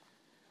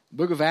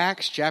Book of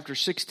Acts, chapter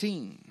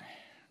 16.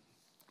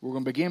 We're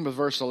going to begin with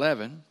verse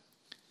 11.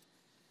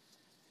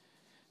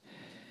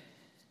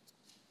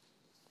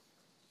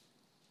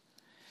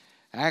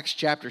 Acts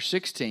chapter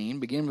 16,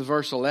 begin with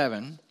verse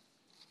 11.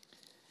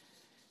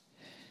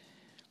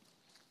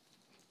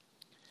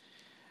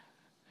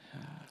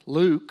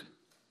 Luke,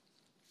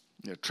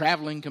 the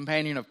traveling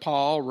companion of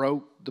Paul,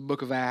 wrote the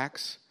book of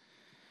Acts.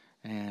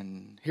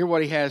 And hear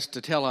what he has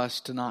to tell us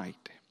tonight.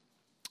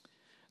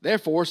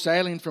 Therefore,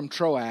 sailing from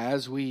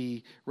Troas,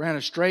 we ran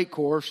a straight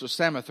course to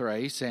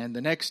Samothrace, and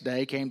the next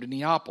day came to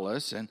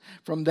Neapolis, and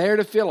from there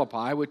to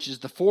Philippi, which is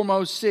the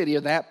foremost city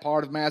of that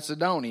part of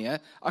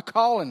Macedonia, a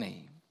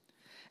colony.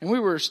 And we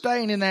were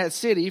staying in that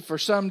city for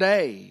some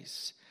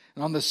days.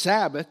 And on the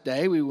Sabbath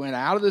day, we went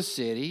out of the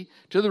city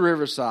to the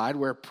riverside,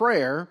 where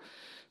prayer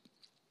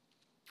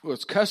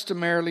was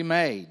customarily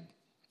made.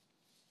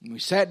 And we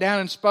sat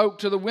down and spoke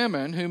to the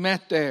women who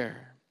met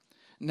there.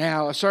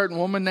 Now, a certain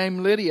woman named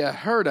Lydia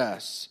heard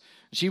us.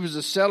 She was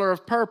a seller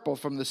of purple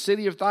from the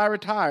city of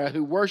Thyatira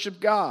who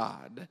worshiped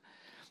God.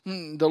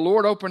 The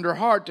Lord opened her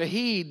heart to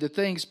heed the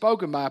things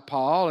spoken by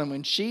Paul, and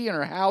when she and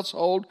her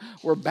household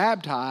were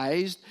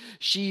baptized,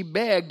 she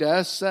begged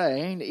us,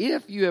 saying,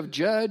 "If you have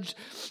judged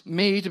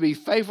me to be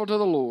faithful to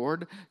the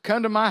Lord,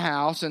 come to my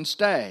house and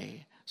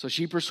stay." So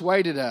she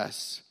persuaded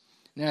us.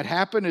 Now it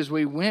happened as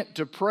we went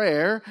to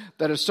prayer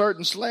that a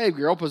certain slave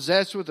girl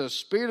possessed with a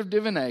spirit of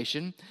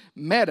divination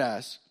met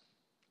us,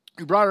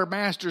 who brought her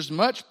masters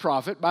much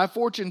profit by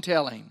fortune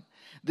telling.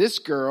 This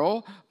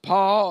girl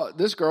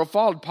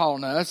followed Paul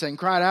and us and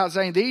cried out,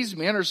 saying, "These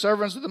men are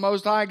servants of the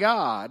Most High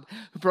God,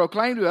 who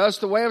proclaim to us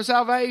the way of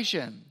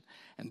salvation."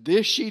 And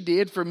this she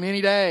did for many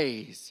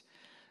days.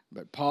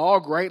 But Paul,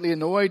 greatly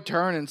annoyed,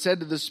 turned and said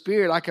to the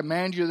spirit, "I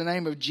command you in the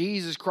name of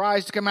Jesus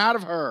Christ to come out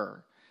of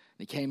her."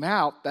 He came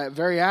out that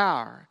very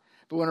hour.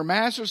 But when her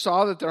masters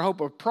saw that their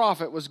hope of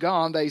profit was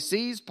gone, they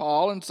seized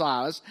Paul and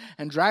Silas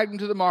and dragged them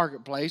to the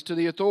marketplace to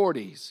the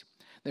authorities.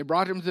 They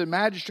brought them to the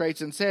magistrates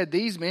and said,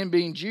 "These men,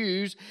 being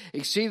Jews,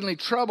 exceedingly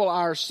trouble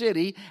our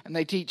city, and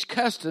they teach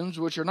customs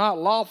which are not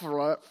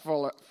lawful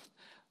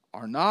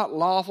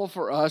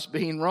for us,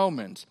 being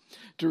Romans,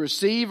 to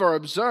receive or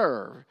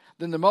observe."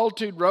 Then the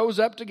multitude rose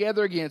up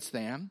together against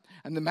them,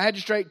 and the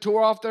magistrate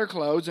tore off their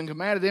clothes and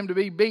commanded them to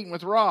be beaten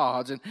with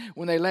rods. And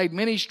when they laid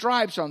many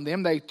stripes on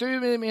them, they threw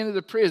them into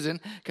the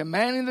prison,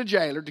 commanding the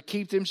jailer to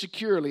keep them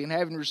securely. And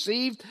having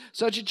received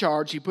such a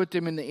charge, he put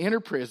them in the inner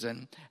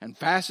prison and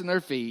fastened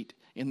their feet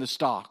in the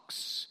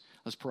stocks.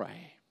 Let's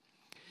pray.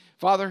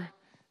 Father,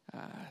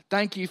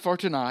 thank you for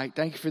tonight.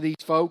 Thank you for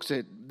these folks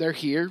that they're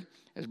here,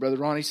 as Brother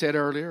Ronnie said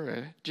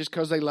earlier, just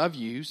because they love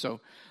you. So,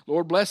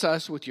 Lord, bless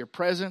us with your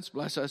presence.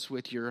 Bless us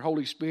with your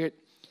Holy Spirit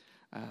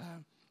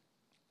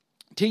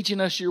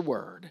teaching us your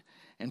word.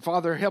 And,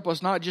 Father, help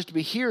us not just to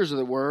be hearers of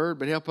the word,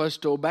 but help us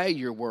to obey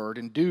your word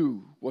and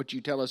do what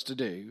you tell us to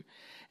do.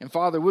 And,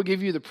 Father, we'll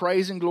give you the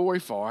praise and glory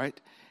for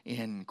it.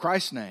 In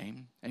Christ's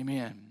name,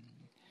 amen.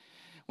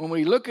 When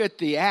we look at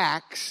the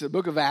Acts, the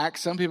book of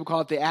Acts, some people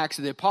call it the Acts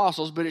of the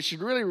Apostles, but it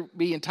should really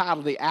be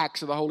entitled the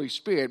Acts of the Holy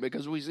Spirit,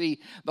 because we see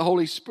the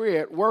Holy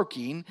Spirit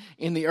working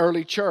in the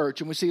early church.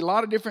 And we see a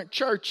lot of different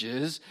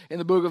churches in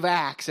the book of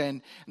Acts.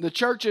 And the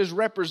churches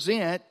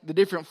represent the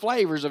different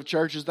flavors of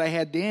churches they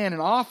had then,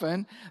 and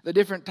often the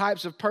different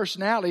types of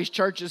personalities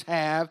churches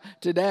have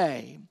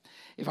today.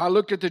 If I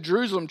looked at the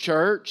Jerusalem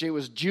church, it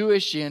was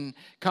Jewish in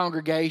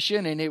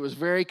congregation, and it was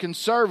very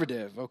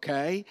conservative,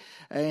 okay?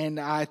 And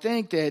I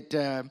think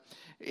that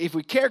if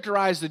we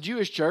characterize the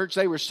Jewish church,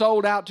 they were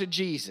sold out to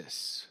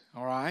Jesus,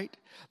 all right?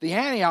 The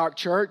Antioch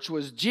church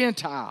was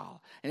Gentile,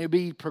 and it would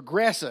be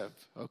progressive,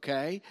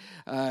 okay?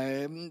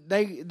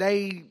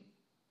 They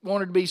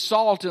wanted to be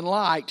salt and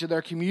light to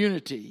their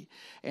community.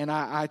 And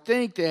I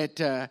think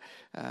that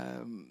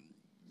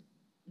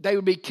they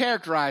would be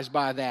characterized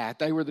by that.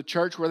 They were the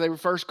church where they were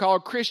first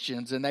called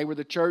Christians, and they were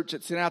the church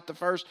that sent out the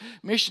first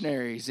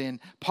missionaries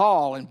in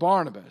Paul and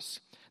Barnabas.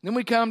 Then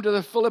we come to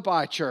the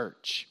Philippi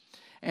church,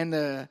 and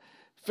the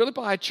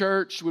Philippi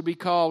church would be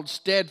called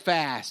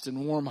steadfast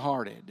and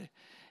warm-hearted.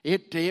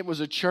 It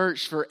was a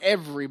church for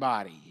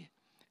everybody,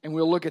 and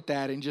we'll look at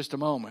that in just a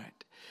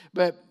moment.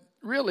 But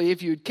really,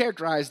 if you'd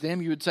characterize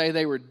them, you would say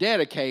they were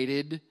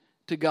dedicated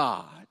to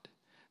God.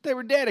 They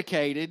were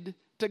dedicated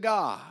to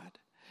God.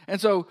 And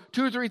so,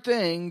 two or three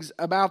things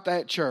about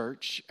that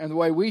church and the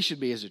way we should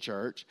be as a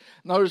church.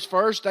 Notice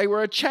first, they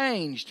were a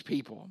changed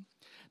people.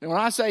 Now, when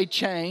I say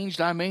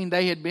changed, I mean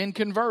they had been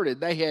converted.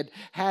 They had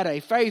had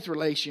a faith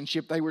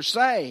relationship. They were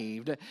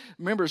saved.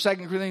 Remember,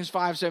 2 Corinthians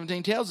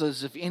 5:17 tells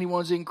us, if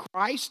anyone's in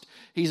Christ,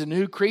 he's a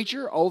new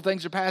creature. Old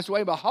things are passed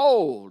away.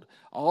 Behold,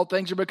 all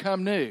things are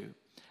become new.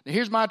 Now,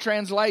 here's my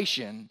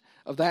translation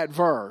of that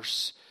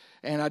verse,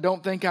 and I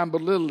don't think I'm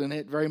belittling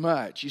it very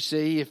much. You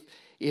see,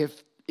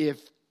 if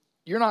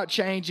you're not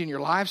changing your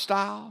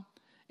lifestyle,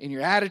 in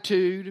your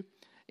attitude,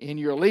 in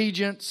your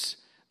allegiance,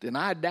 then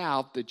I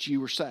doubt that you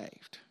were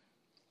saved.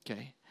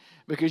 Okay?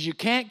 Because you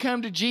can't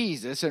come to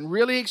Jesus and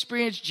really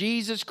experience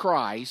Jesus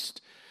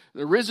Christ,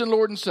 the risen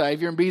Lord and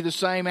Savior, and be the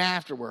same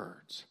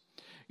afterwards.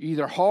 You're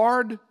either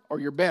hard or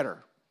you're better.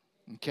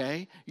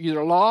 Okay? You're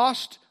either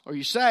lost or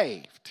you're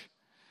saved.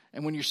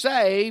 And when you're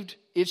saved,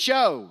 it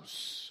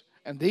shows.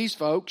 And these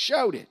folks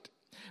showed it.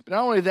 But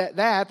not only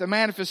that, the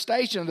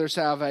manifestation of their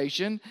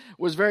salvation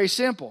was very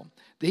simple.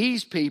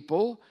 These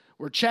people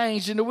were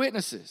changed into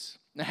witnesses.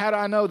 Now, how do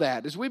I know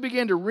that? As we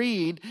begin to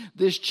read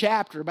this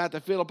chapter about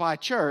the Philippi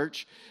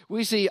church,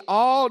 we see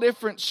all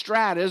different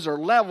stratas or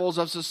levels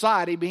of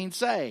society being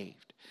saved.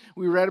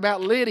 We read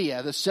about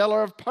Lydia, the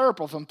seller of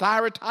purple from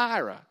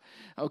Thyatira,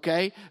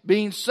 okay,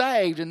 being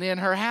saved, and then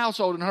her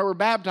household and her were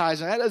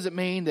baptized. And that doesn't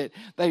mean that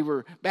they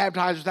were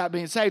baptized without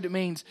being saved. It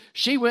means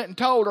she went and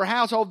told her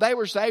household they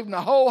were saved, and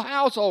the whole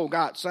household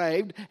got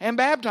saved and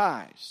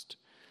baptized.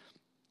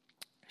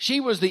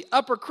 She was the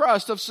upper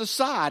crust of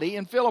society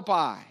in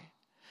Philippi.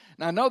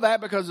 Now, I know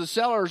that because the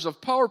sellers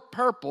of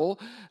purple,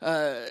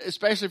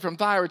 especially from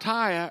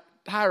Thyatira,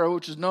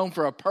 which is known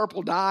for a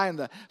purple dye and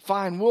the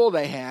fine wool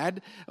they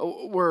had,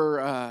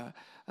 were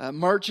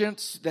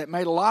merchants that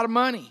made a lot of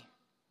money.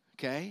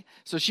 Okay,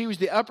 so she was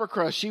the upper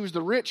crust. She was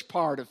the rich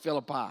part of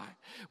Philippi.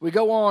 We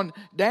go on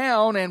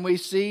down and we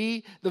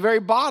see the very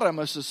bottom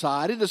of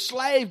society, the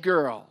slave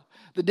girl.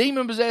 The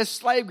demon-possessed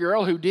slave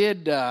girl who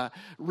did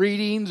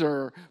readings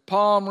or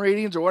palm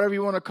readings or whatever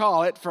you want to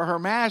call it for her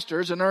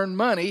masters and earned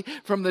money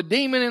from the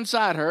demon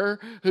inside her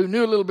who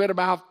knew a little bit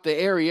about the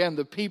area and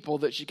the people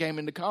that she came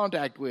into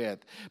contact with.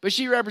 But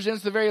she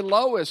represents the very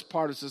lowest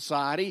part of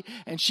society,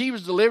 and she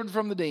was delivered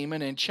from the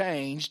demon and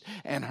changed,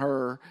 and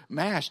her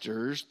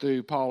masters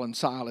through Paul and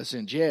Silas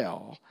in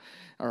jail,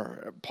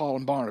 or Paul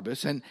and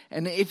Barnabas. And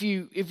if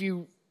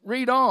you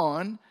read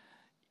on,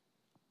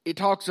 it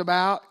talks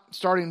about,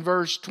 starting in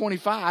verse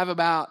 25,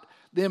 about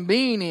them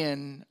being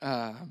in,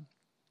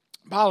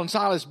 Paul and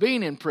Silas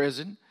being in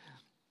prison,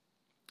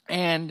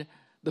 and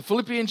the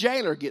Philippian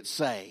jailer gets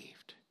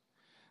saved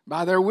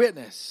by their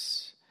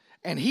witness.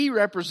 And he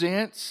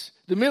represents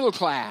the middle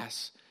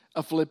class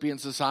of Philippian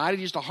society,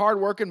 just a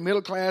hardworking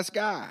middle class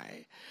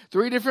guy.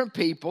 3 different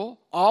people,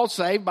 all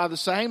saved by the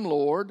same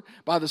Lord,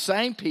 by the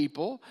same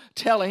people,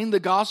 telling the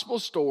gospel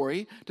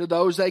story to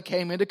those they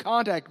came into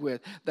contact with.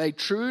 They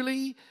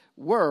truly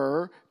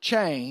were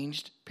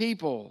changed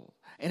people,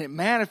 and it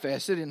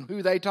manifested in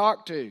who they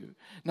talked to.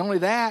 Not only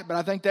that, but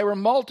I think they were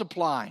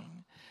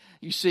multiplying.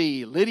 You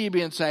see Lydia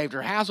being saved,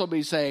 her household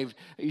being saved.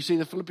 You see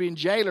the Philippian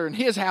jailer and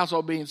his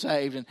household being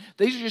saved. And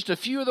these are just a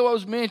few of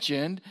those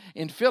mentioned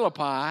in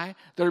Philippi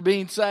that are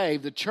being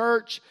saved. The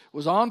church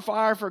was on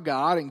fire for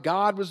God, and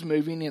God was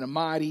moving in a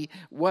mighty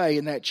way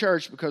in that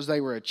church because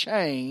they were a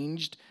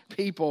changed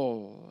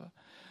people.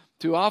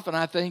 Too often,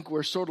 I think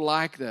we're sort of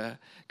like the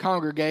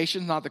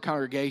congregations, not the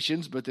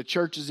congregations, but the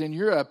churches in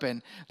Europe.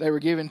 And they were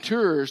giving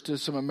tours to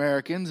some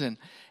Americans,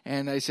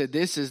 and they said,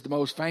 this is the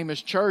most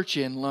famous church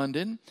in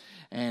London.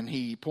 And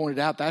he pointed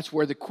out that's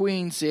where the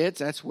Queen sits.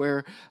 That's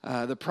where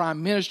the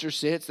Prime Minister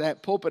sits.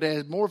 That pulpit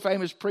has more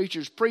famous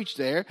preachers preach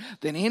there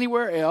than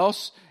anywhere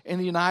else in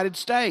the United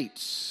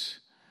States.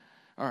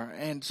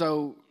 And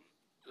so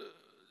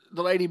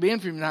the lady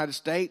being from the United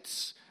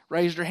States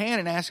raised her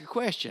hand and asked a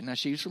question. Now,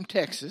 she was from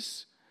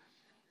Texas.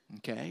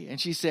 Okay, and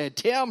she said,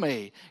 tell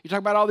me, you talk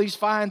about all these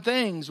fine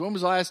things. When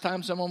was the last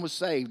time someone was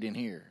saved in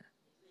here?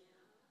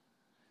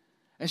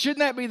 And shouldn't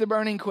that be the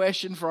burning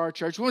question for our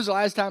church? When was the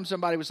last time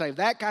somebody was saved?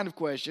 That kind of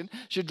question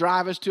should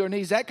drive us to our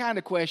knees. That kind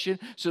of question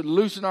should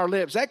loosen our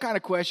lips. That kind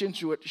of question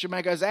should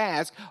make us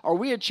ask, are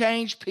we a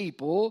changed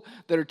people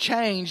that are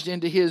changed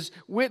into his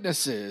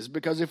witnesses?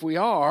 Because if we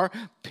are,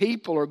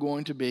 people are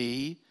going to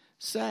be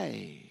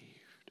saved.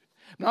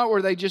 Not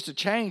were they just a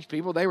changed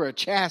people, they were a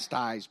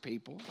chastised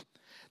people.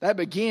 That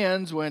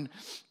begins when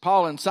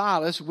Paul and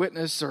Silas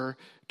witness or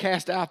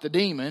cast out the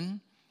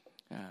demon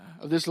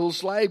of this little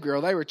slave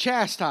girl. They were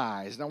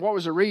chastised. Now, what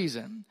was the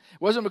reason?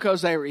 It wasn't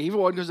because they were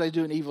evil. It wasn't because they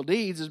were doing evil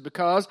deeds. It's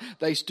because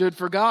they stood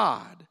for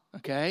God.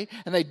 Okay?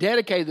 And they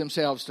dedicated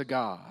themselves to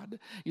God.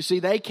 You see,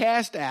 they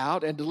cast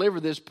out and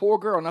delivered this poor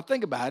girl. Now,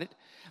 think about it.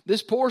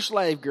 This poor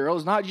slave girl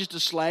is not just a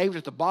slave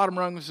at the bottom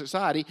rung of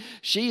society.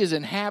 She is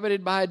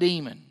inhabited by a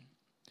demon.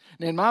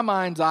 And in my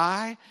mind's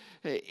eye,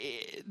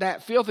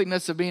 that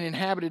filthiness of being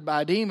inhabited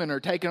by a demon or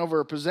taken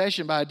over a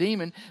possession by a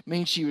demon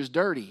means she was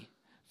dirty,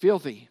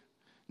 filthy,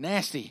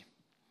 nasty.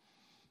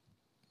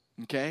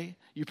 Okay?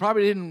 You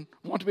probably didn't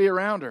want to be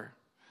around her.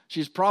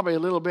 She's probably a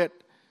little bit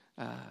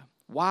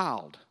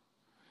wild.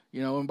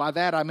 You know, and by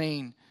that I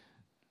mean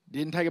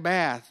didn't take a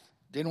bath,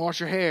 didn't wash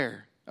her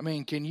hair. I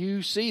mean, can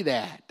you see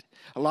that?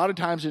 A lot of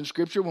times in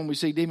Scripture when we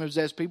see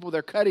demon-possessed people,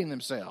 they're cutting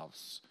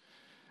themselves.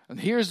 And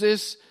here's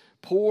this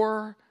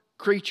poor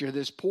creature,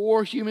 this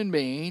poor human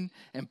being,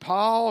 and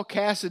Paul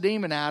casts a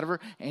demon out of her,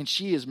 and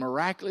she is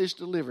miraculously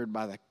delivered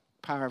by the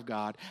power of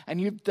God.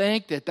 And you'd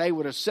think that they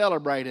would have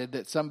celebrated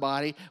that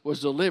somebody was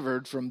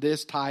delivered from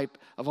this type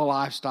of a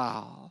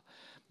lifestyle.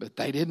 But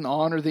they didn't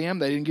honor them.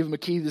 They didn't give them a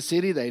key to the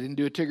city. They didn't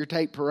do a ticker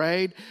tape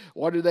parade.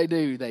 What did?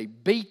 They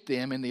beat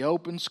them in the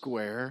open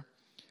square,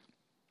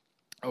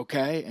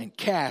 okay, and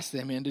cast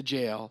them into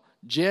jail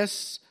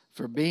just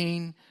for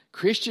being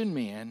Christian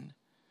men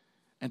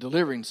and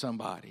delivering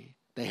somebody.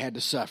 They had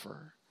to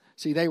suffer.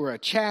 See, they were a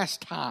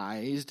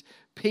chastised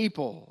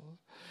people.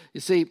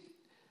 You see,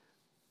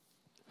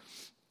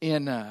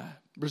 in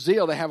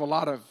Brazil, they have a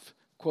lot of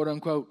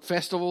quote-unquote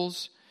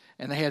festivals,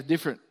 and they have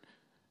different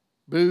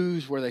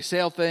booths where they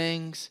sell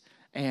things.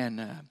 And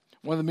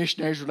one of the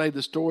missionaries relayed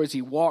the story as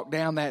he walked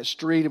down that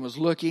street and was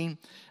looking.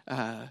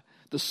 The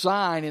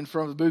sign in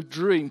front of the booth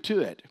drew him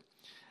to it.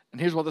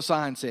 And here's what the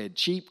sign said: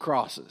 cheap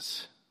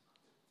crosses.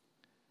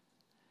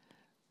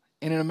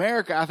 And in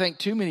America, I think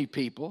too many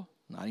people,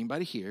 not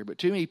anybody here, but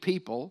too many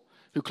people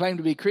who claim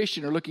to be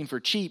Christian are looking for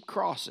cheap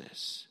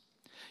crosses.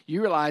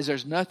 You realize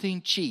there's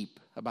nothing cheap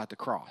about the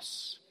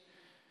cross.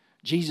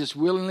 Jesus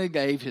willingly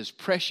gave his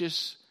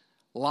precious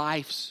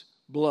life's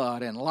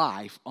blood and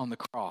life on the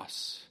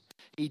cross.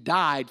 He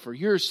died for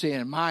your sin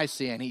and my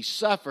sin. He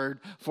suffered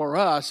for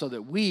us so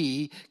that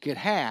we could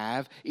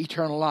have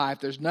eternal life.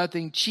 There's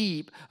nothing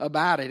cheap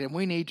about it, and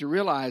we need to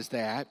realize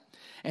that.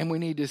 And we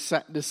need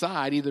to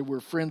decide either we're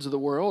friends of the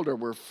world or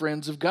we're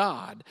friends of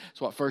God.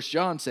 That's what 1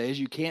 John says.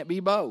 You can't be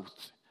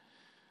both.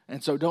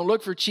 And so don't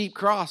look for cheap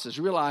crosses.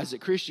 Realize that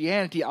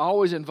Christianity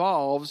always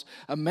involves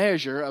a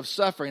measure of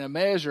suffering, a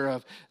measure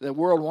of the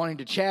world wanting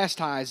to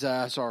chastise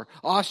us or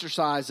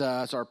ostracize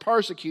us or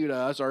persecute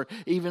us or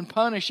even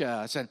punish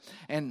us.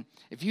 And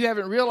if you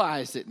haven't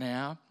realized it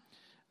now,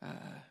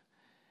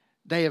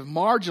 they have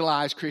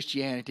marginalized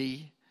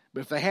Christianity,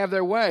 but if they have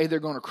their way, they're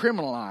going to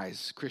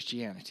criminalize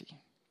Christianity.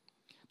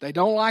 They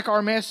don't like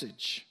our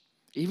message,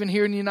 even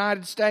here in the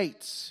United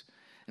States.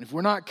 And if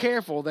we're not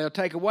careful, they'll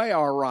take away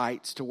our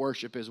rights to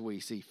worship as we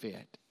see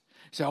fit.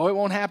 So, it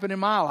won't happen in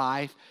my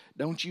life.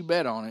 Don't you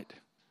bet on it.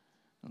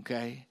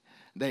 Okay?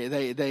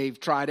 They've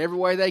tried every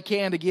way they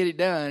can to get it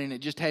done, and it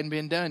just hadn't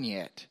been done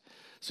yet.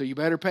 So you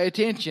better pay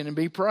attention and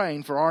be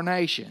praying for our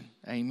nation.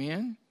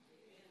 Amen?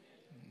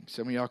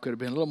 Some of y'all could have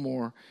been a little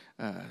more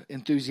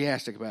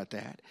enthusiastic about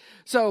that.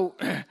 So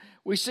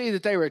we see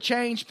that they were a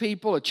changed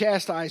people, a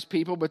chastised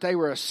people, but they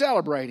were a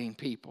celebrating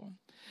people.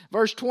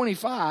 Verse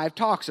 25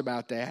 talks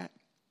about that.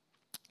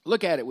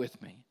 Look at it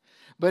with me.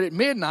 But at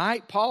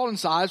midnight, Paul and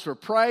Silas were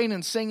praying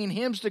and singing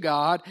hymns to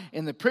God,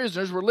 and the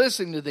prisoners were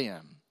listening to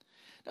them.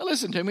 Now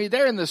listen to me.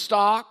 They're in the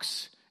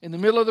stocks in the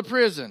middle of the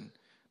prison,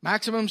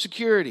 maximum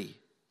security,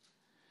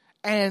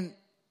 and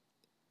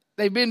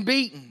they've been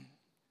beaten.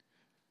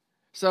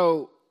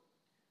 So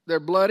they're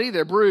bloody,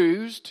 they're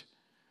bruised,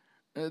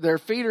 their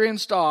feet are in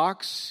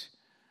stocks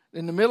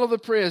in the middle of the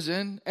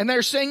prison, and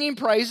they're singing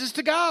praises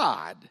to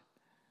God.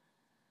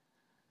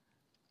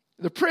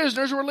 The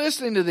prisoners were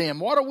listening to them.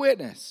 What a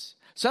witness.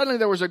 Suddenly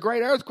there was a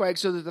great earthquake,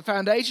 so that the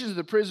foundations of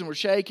the prison were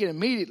shaken.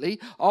 Immediately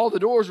all the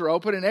doors were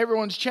open, and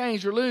everyone's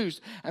chains were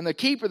loosed. And the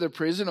keeper of the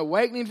prison,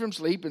 awakening from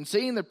sleep and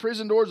seeing the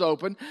prison doors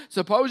open,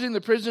 supposing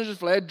the prisoners had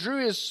fled,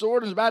 drew his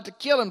sword and was about to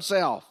kill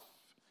himself.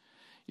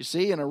 You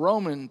see, in a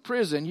Roman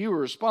prison, you were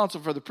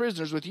responsible for the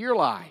prisoners with your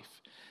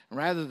life. And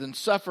rather than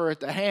suffer at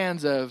the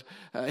hands of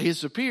his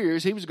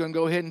superiors, he was going to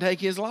go ahead and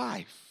take his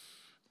life.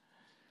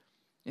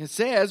 It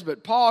says,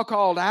 but Paul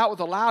called out with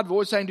a loud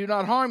voice, saying, do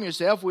not harm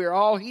yourself, we are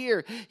all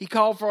here. He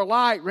called for a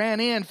light, ran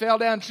in, fell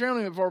down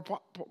trembling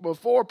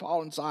before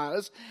Paul and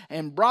Silas,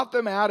 and brought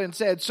them out and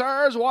said,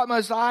 sirs, what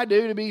must I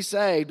do to be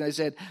saved? And they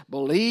said,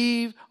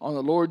 believe on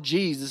the Lord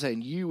Jesus,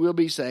 and you will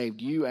be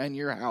saved, you and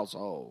your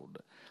household.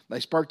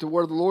 They spoke the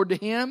word of the Lord to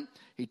him.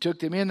 He took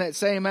them in that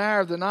same hour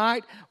of the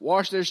night,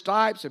 washed their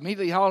stripes,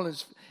 immediately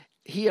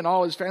he and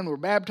all his family were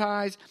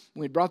baptized.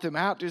 When he brought them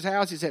out to his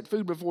house, he set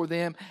food before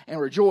them and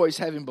rejoiced,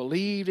 having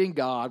believed in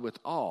God with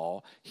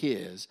all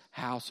his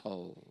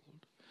household.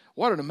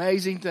 What an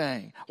amazing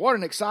thing. What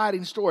an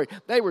exciting story.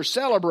 They were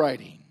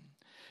celebrating.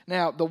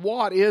 Now,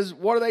 what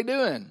are they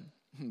doing?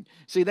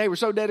 See, they were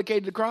so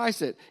dedicated to Christ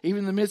that even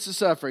in the midst of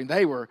suffering,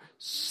 they were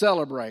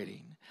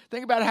celebrating.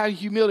 Think about how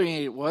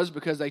humiliating it was,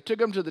 because they took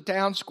them to the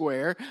town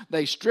square,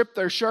 they stripped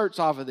their shirts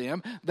off of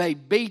them, they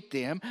beat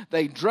them,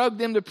 they drugged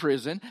them to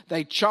prison,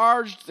 they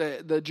charged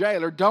the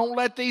jailer, don't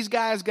let these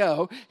guys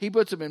go. He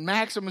puts them in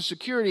maximum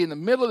security in the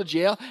middle of the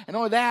jail, and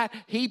only that,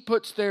 he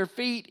puts their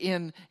feet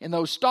in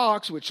those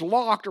stocks which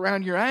locked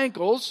around your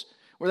ankles,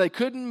 where they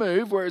couldn't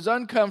move, where it was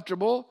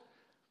uncomfortable.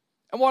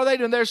 And what are they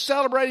doing? They're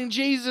celebrating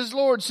Jesus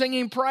Lord,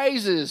 singing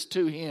praises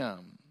to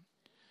him.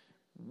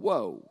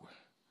 Whoa.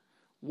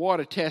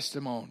 What a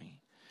testimony.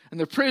 And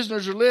the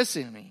prisoners are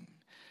listening.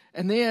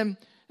 And then,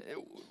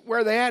 where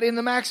are they at? In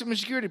the maximum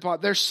security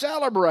part. They're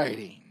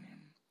celebrating.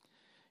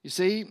 You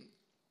see,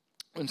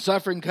 when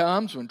suffering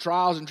comes, when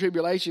trials and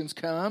tribulations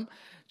come,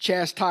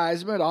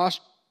 chastisement,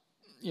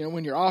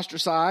 when you're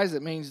ostracized,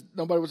 that means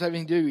nobody wants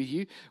anything to do with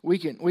you. We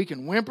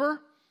can whimper,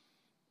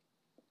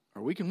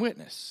 or we can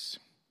witness.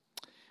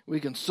 We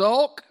can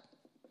sulk,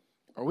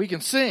 or we can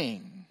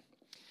sing.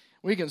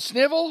 We can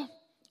snivel,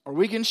 or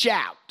we can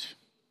shout.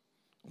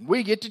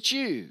 We get to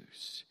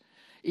choose.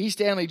 E.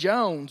 Stanley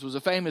Jones was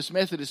a famous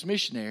Methodist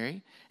missionary,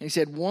 and he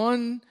said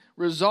one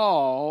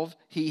resolve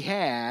he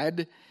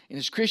had in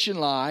his Christian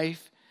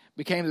life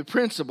became the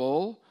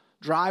principal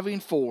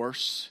driving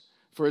force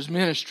for his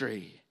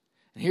ministry.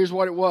 And here's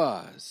what it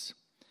was.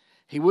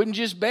 He wouldn't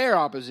just bear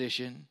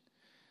opposition,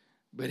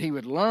 but he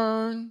would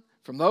learn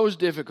from those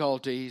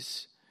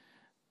difficulties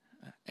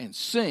and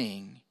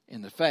sing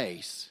in the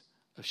face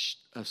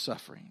of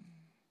suffering.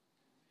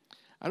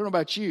 I don't know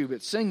about you,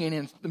 but singing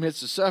in the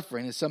midst of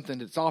suffering is something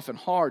that's often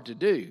hard to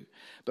do.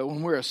 But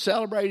when we're a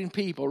celebrating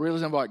people,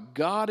 realizing what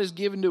God has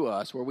given to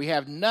us, where we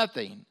have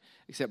nothing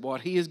except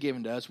what He has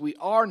given to us, we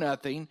are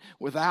nothing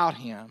without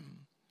Him,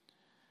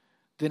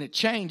 then it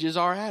changes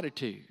our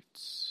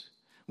attitudes.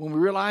 When we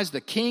realize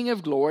the King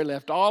of glory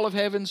left all of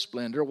heaven's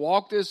splendor,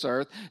 walked this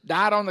earth,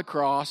 died on the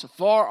cross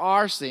for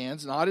our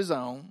sins, not His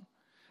own,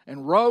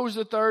 and rose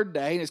the third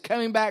day and is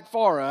coming back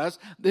for us,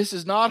 this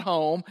is not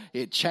home.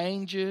 It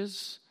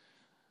changes,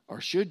 or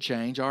should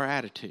change, our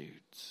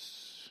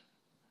attitudes.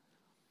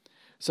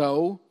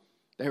 So,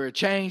 they were a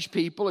changed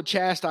people, a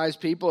chastised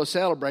people, a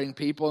celebrating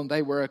people, and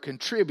they were a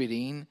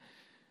contributing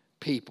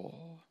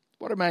people.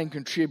 What do I mean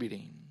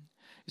contributing?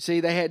 You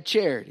see, they had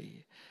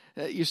charity.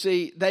 You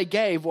see, they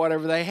gave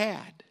whatever they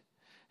had.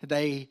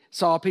 They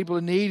saw people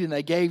in need and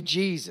they gave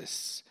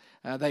Jesus.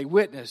 They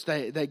witnessed.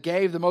 They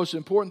gave the most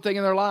important thing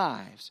in their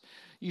lives.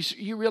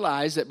 You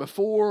realize that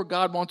before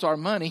God wants our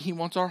money, He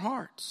wants our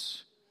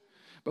hearts.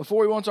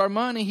 Before He wants our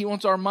money, He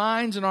wants our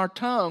minds and our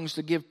tongues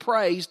to give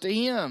praise to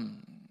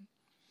Him.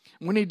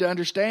 We need to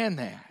understand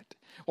that.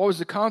 What was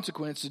the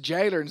consequence? The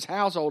jailer and his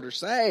household are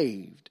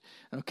saved.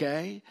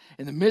 Okay?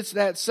 In the midst of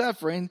that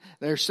suffering,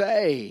 they're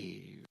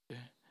saved.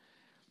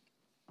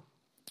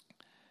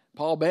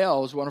 Paul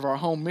Bell was one of our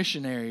home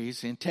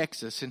missionaries in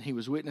Texas, and he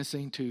was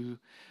witnessing to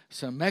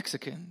some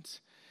Mexicans.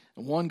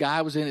 And one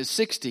guy was in his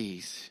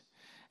 60s.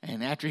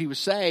 And after he was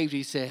saved,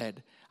 he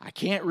said, I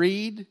can't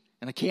read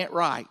and I can't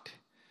write.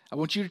 I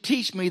want you to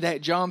teach me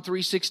that John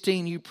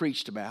 3:16 you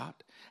preached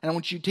about. And I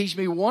want you to teach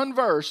me one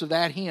verse of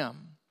that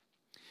hymn.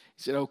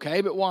 He said, okay,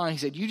 but why? He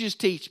said, you just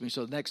teach me.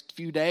 So the next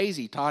few days,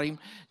 he taught him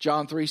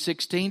John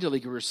 3:16 till he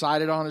could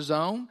recite it on his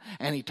own.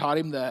 And he taught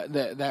him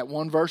that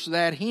one verse of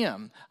that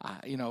hymn,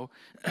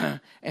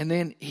 And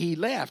then he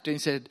left and he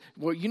said,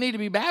 well, you need to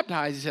be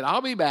baptized. He said,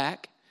 I'll be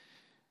back.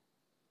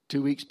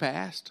 2 weeks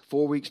passed,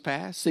 4 weeks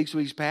passed, 6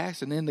 weeks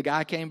passed, and then the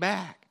guy came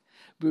back.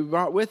 But we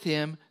brought with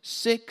him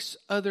 6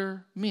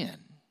 other men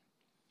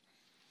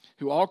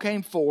who all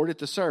came forward at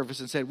the service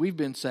and said, we've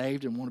been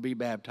saved and want to be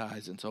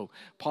baptized. And so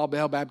Paul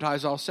Bell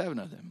baptized all 7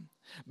 of them.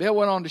 Bell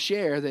went on to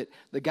share that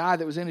the guy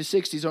that was in his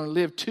 60s only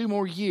lived 2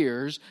 more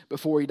years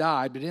before he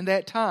died. But in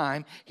that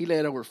time, he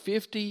led over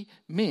 50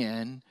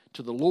 men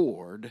to the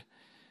Lord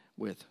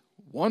with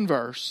one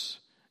verse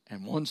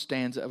and one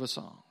stanza of a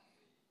song.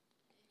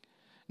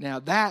 Now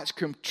that's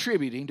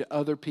contributing to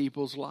other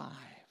people's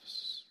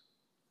lives.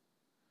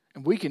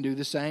 And we can do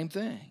the same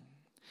thing.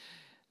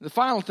 The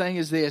final thing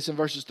is this. In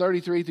verses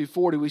 33 through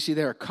 40, we see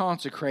they're a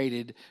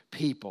consecrated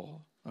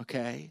people.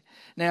 Okay?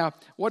 Now,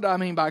 what do I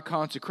mean by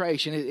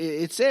consecration?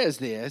 It says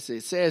this.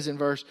 It says in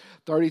verse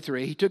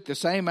 33, he took the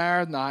same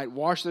hour of the night,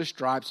 washed their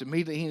stripes.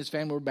 Immediately he and his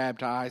family were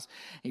baptized.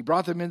 He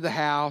brought them into the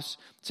house,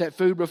 set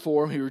food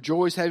before him. He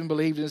rejoiced, having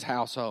believed in his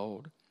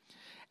household.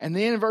 And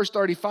then in verse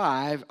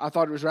 35, I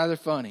thought it was rather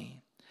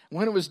funny.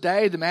 When it was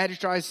day, the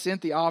magistrates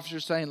sent the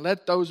officers saying,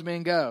 let those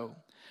men go.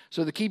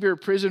 So the keeper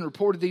of prison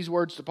reported these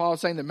words to Paul,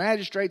 saying, the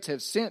magistrates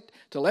have sent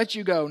to let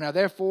you go. Now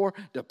therefore,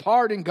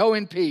 depart and go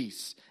in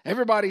peace.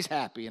 Everybody's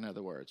happy, in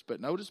other words.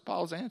 But notice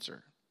Paul's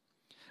answer.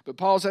 But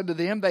Paul said to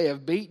them, they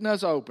have beaten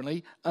us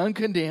openly,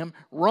 uncondemned,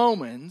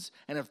 Romans,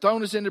 and have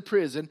thrown us into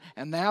prison,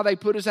 and now they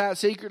put us out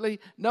secretly?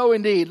 No,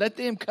 indeed. Let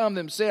them come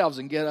themselves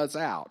and get us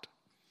out.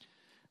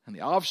 And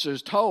the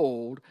officers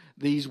told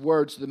these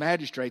words to the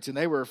magistrates, and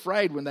they were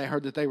afraid when they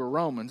heard that they were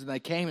Romans. And they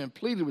came and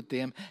pleaded with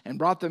them and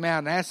brought them out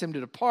and asked them to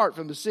depart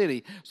from the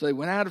city. So they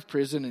went out of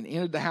prison and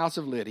entered the house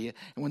of Lydia.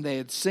 And when they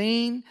had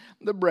seen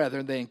the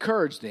brethren, they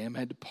encouraged them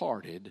and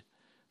departed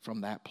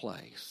from that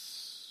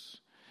place.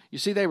 You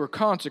see, they were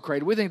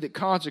consecrated. We think that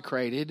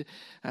consecrated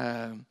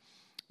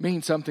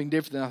means something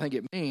different than I think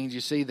it means. You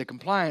see, the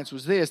compliance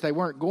was this. They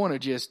weren't going to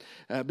just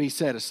be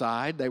set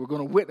aside. They were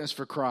going to witness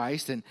for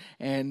Christ,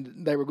 and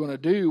they were going to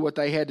do what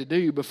they had to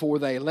do before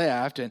they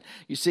left. And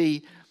you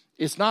see,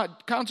 it's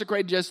not,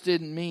 consecrated just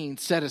didn't mean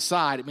set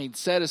aside. It means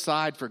set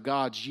aside for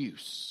God's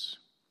use.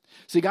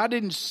 See, God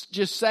didn't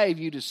just save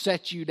you to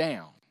set you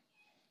down.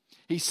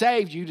 He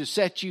saved you to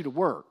set you to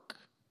work.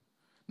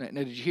 Now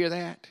did you hear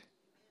that?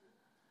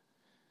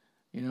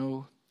 You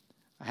know,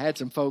 I had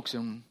some folks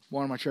in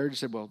one of my churches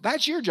said, well,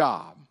 that's your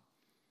job.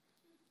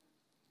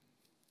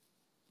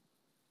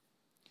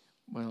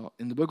 Well,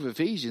 in the book of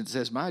Ephesians, it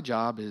says, my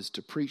job is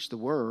to preach the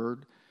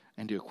word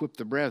and to equip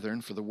the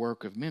brethren for the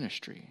work of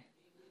ministry.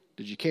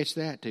 Did you catch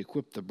that? To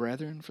equip the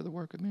brethren for the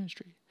work of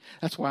ministry.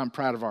 That's why I'm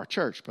proud of our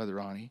church, Brother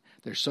Ronnie.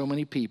 There's so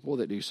many people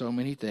that do so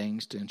many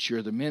things to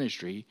ensure the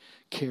ministry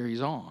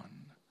carries on.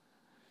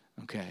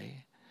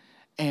 Okay?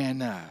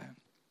 And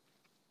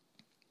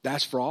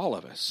that's for all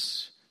of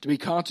us. To be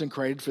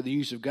consecrated for the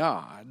use of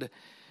God.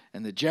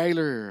 And the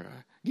jailer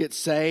gets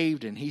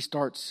saved and he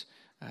starts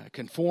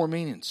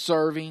conforming and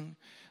serving.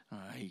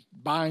 He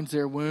binds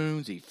their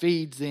wounds. He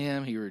feeds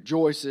them. He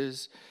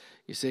rejoices.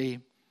 You see,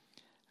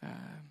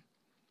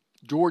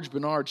 George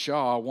Bernard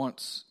Shaw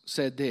once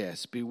said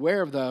this: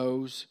 "Beware of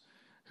those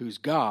whose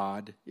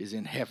God is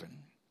in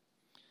heaven."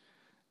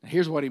 Now,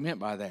 here's what he meant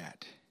by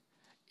that.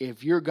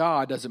 If your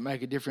God doesn't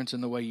make a difference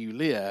in the way you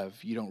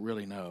live, you don't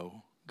really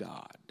know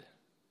God.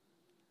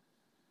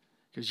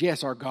 Because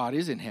yes, our God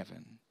is in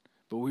heaven,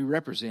 but we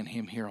represent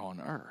him here on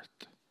earth.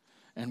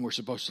 And we're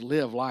supposed to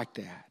live like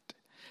that.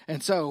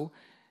 And so,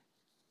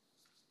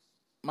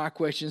 my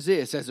question is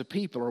this: as a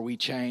people, are we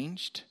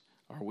changed?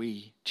 Are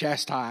we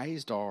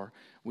chastised? Are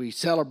we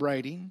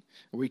celebrating?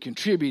 Are we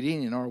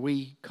contributing? And are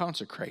we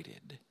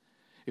consecrated?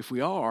 If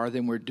we are,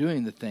 then we're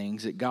doing the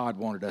things that God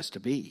wanted us to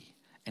be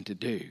and to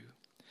do.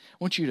 I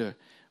want you to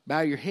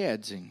bow your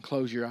heads and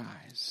close your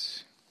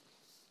eyes.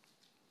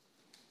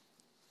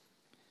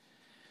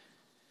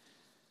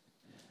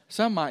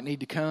 Some might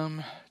need to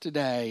come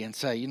today and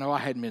say, I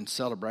hadn't been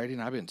celebrating.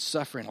 I've been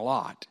suffering a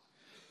lot.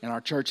 And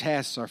our church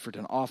has suffered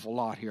an awful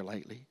lot here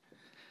lately.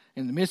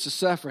 In the midst of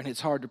suffering,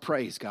 it's hard to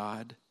praise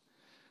God.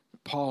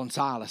 Paul and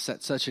Silas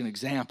set such an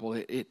example.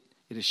 It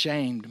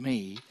ashamed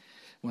me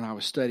when I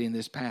was studying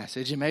this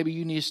passage. And maybe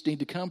you just need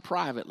to come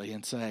privately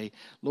and say,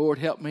 Lord,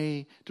 help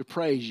me to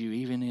praise you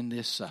even in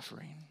this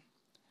suffering.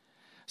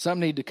 Some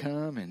need to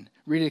come and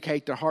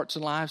rededicate their hearts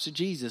and lives to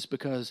Jesus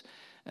because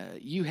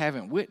you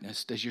haven't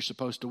witnessed as you're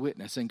supposed to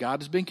witness. And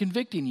God has been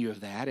convicting you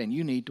of that, and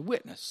you need to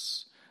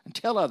witness and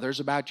tell others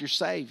about your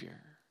Savior.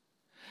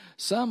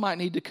 Some might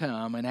need to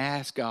come and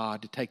ask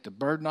God to take the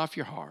burden off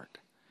your heart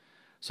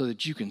so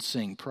that you can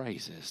sing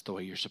praises the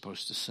way you're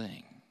supposed to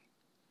sing.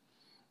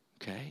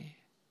 Okay?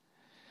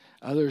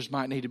 Others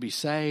might need to be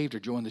saved or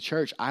join the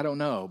church. I don't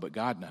know, but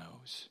God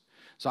knows.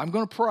 So I'm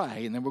going to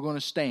pray, and then we're going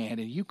to stand,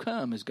 and you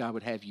come as God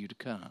would have you to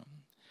come.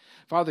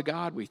 Father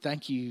God, we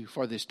thank you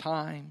for this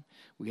time.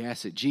 We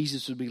ask that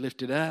Jesus would be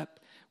lifted up.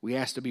 We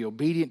ask to be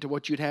obedient to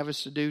what you'd have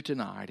us to do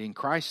tonight. In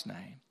Christ's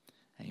name,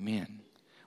 amen.